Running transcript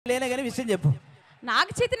లేనే కానీ విషయం చెప్పు. నాగ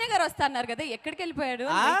చైతన్య గారు వస్తా అన్నారు కదా, ఎక్కడికి వెళ్ళిపోయాడు?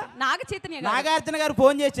 నాగ చైతన్య గారు, నాగార్జున గారు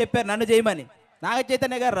ఫోన్ చేసి చెప్పారు నన్ను చేయమని. నాగ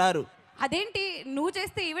చైతన్య గారు రారు. అదేంటి నువ్వు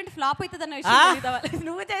చేస్తే ఈవెంట్ ఫ్లాప్ అవుతుందన్న విషయం?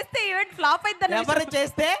 నువ్వు చేస్తే ఈవెంట్ ఫ్లాప్ అవుతుందన్న ఎవరు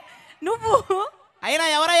చేస్తే నువ్వు అయినా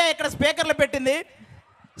ఎవరయ్యా ఇక్కడ స్పీకర్లు పెట్టింది?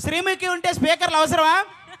 శ్రీముఖి ఉంటే స్పీకర్లు అవసరమా?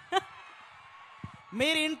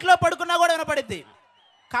 మీరు ఇంట్లో పడుకున్నా కూడా వినపడిద్ది.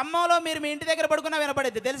 ఖమ్మంలో మీరు మీ ఇంటి దగ్గర పడుకున్నా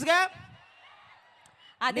వినపడిద్ది, తెలుసుగా?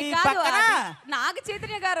 అది కాదు, నాగ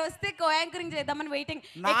చైతన్య గారు వస్తే కో యాంకరింగ్ చేద్దామని వెయిటింగ్.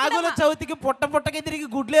 నాగుల చవితికి పుట్టకి తిరిగి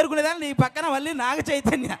గుడ్లు ఏరుకునేదాన్ని నీ పక్కన మళ్ళీ నాగ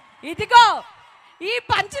చైతన్య. ఇదిగో ఈ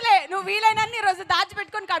పంచులే నువ్వు వీలైనన్ని రోజు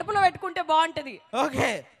దాచిపెట్టుకొని కడుపులో పెట్టుకుంటే బాగుంటది. ఓకే,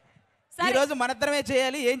 ఈ రోజు మనిద్దరమే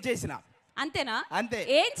చేయాలి. ఏం చేసినా అంతేనా? అంతే.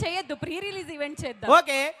 ఏం చేయొద్దు, ప్రీ రిలీజ్ ఈవెంట్ చేద్దాం.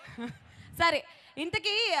 ఓకే సరే,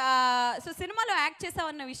 ఇంతకీ సో సినిమాలో యాక్ట్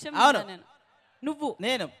చేసావన్న విషయం నువ్వు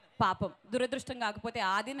నేను పాపం దురదృష్టం కాకపోతే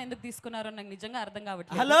ఆదిని ఎందుకు తీసుకున్నారో నాకు నిజంగా అర్థం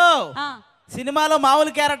కావట్లేదు. హలో, సినిమాలో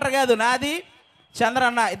మామూలు క్యారెక్టర్ కాదు, నాది చంద్ర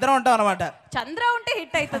అన్న, ఇద్దరం ఉంటాం అనమాట. చంద్ర ఉంటే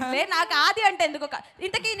హిట్ అవుతుంది, నాకు ఆది అంటే ఎందుకో.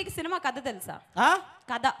 ఇంతకీ నీకు సినిమా కథ తెలుసా?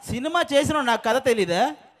 కథ సినిమా చేసిన నాకు కథ తెలీదా?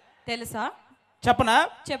 తెలుసా, చెప్పనా?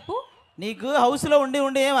 చెప్పు. నీకు హౌస్ లో ఉండి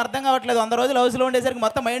ఉండి ఏం అర్థం కావట్లేదు. 100 రోజులు హౌస్ లో ఉండేసరికి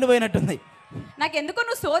మొత్తం మైండ్ పోయినట్టుంది. నాకు ఎందుకో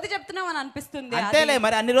నువ్వు సోది చెప్తున్నావు అని అనిపిస్తుంది. అంతేలే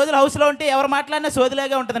మరి, అన్ని రోజులు హౌస్ లో ఉంటే ఎవరు మాట్లాడినా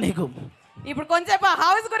సోదిలాగే ఉంటది నీకు. ఇప్పుడు కొంచెం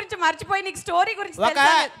హౌస్ గురించి మర్చిపోయి నీకు స్టోరీ గురించి. ఒక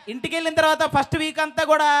ఇంటికి వెళ్ళిన తర్వాత ఫస్ట్ వీక్ అంతా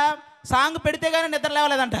కూడా సాంగ్ పెడితే గానీ నిద్ర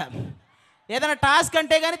లేవలేదంట, ఏదైనా టాస్క్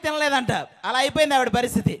అంటే గానీ తినలేదంట. అలా అయిపోయింది ఆవిడ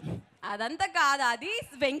పరిస్థితి. అదంతా కాదు, అది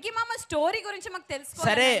వెంకీ మామ స్టోరీ గురించి మాకు తెలుసు.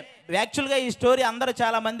 సరే, యాక్చువల్గా ఈ స్టోరీ అందరూ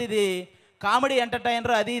చాలా మంది ఇది కామెడీ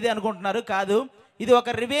ఎంటర్టైనర్ అది ఇది అనుకుంటున్నారు. కాదు, ఇది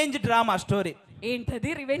ఒక రివెంజ్ డ్రామా స్టోరీ.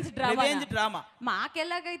 ఏంటది రివెంజ్ డ్రామా? Revenge drama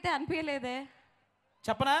మాకెలాగైతే అనిపించలేదే.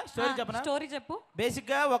 చెప్పనా? స్టోరీ చెప్పనా? స్టోరీ చెప్పు. బేసిక్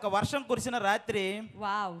గా ఒక వర్షం కురిసిన రాత్రి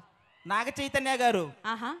వావ్, నాగ చైతన్య గారు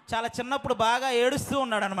చాలా చిన్నప్పుడు బాగా ఏడుస్తూ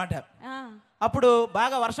ఉన్నాడు అనమాట. అప్పుడు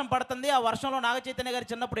బాగా వర్షం పడుతుంది. ఆ వర్షంలో నాగ చైతన్య గారు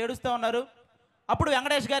చిన్నప్పుడు ఏడుస్తూ ఉన్నారు. అప్పుడు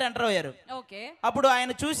వెంకటేష్ గారు ఎంటర్ అయ్యారు. అప్పుడు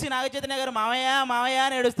ఆయన చూసి నాగ చైతన్య గారు మామయ్య మామయ్య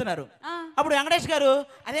అని ఏడుస్తున్నారు. అప్పుడు వెంకటేష్ గారు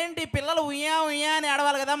అదేంటి పిల్లలు ఉయ్యా ఉయ్యా అని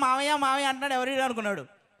ఏడవాలి కదా, మామయ్య మామయ్య అంటున్నాడు ఎవరు అనుకున్నాడు.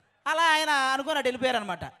 అలా ఆయన అనుకున్నట్టు వెళ్ళిపోయారు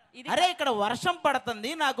అనమాట. అరే ఇక్కడ వర్షం పడుతుంది,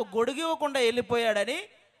 నాకు గొడుగు ఇవ్వకుండా వెళ్ళిపోయాడని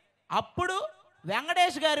అప్పుడు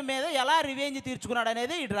వెంకటేష్ గారి మీద ఎలా రివెంజ్ తీర్చుకున్నాడు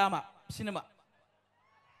అనేది ఈ డ్రామా సినిమా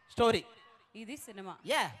స్టోరీ. ఇది సినిమా.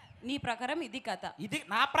 నీ ప్రకారం ఇది కథ. ఇది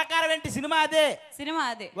నా ప్రకారం ఏంటి? సినిమా అదే. సినిమా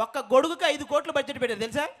అదే. ఒక్క గొడుగుకి 5 కోట్లు బడ్జెట్ పెట్టారు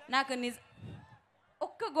తెలుసా? నాకు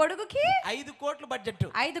ఒక్క గొడుగుకి 5 కోట్ల బడ్జెట్.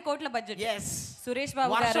 5 కోట్ల బడ్జెట్. సురేష్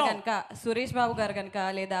బాబు గారు కనుక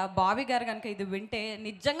లేదా బావి గారు కనుక ఇది వింటే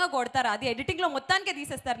నిజంగా కొడతారు. అది ఎడిటింగ్ లో మొత్తానికే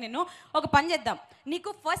తీసేస్తారు. నేను ఒక పని చేద్దాం, నీకు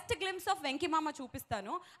ఫస్ట్ గ్లిమ్స్ ఆఫ్ వెంకీ మామ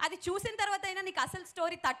చూపిస్తాను. అది చూసిన తర్వాత అయినా నీకు అసలు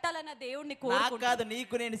స్టోరీ తట్టాలన్న దేవుడిని కాదు,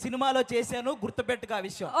 నీకు నేను సినిమాలో చేశాను, గుర్తుపెట్టుకో ఆ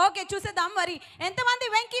విషయం. ఓకే, చూసేద్దాం. మరి ఎంతమంది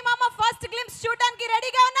వెంకీ మామ ఫస్ట్ గ్లిమ్స్ చూడడానికి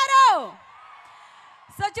రెడీగా ఉన్నారు?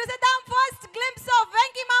 సో చూసేద్దాం ఫస్ట్ గ్లిమ్స్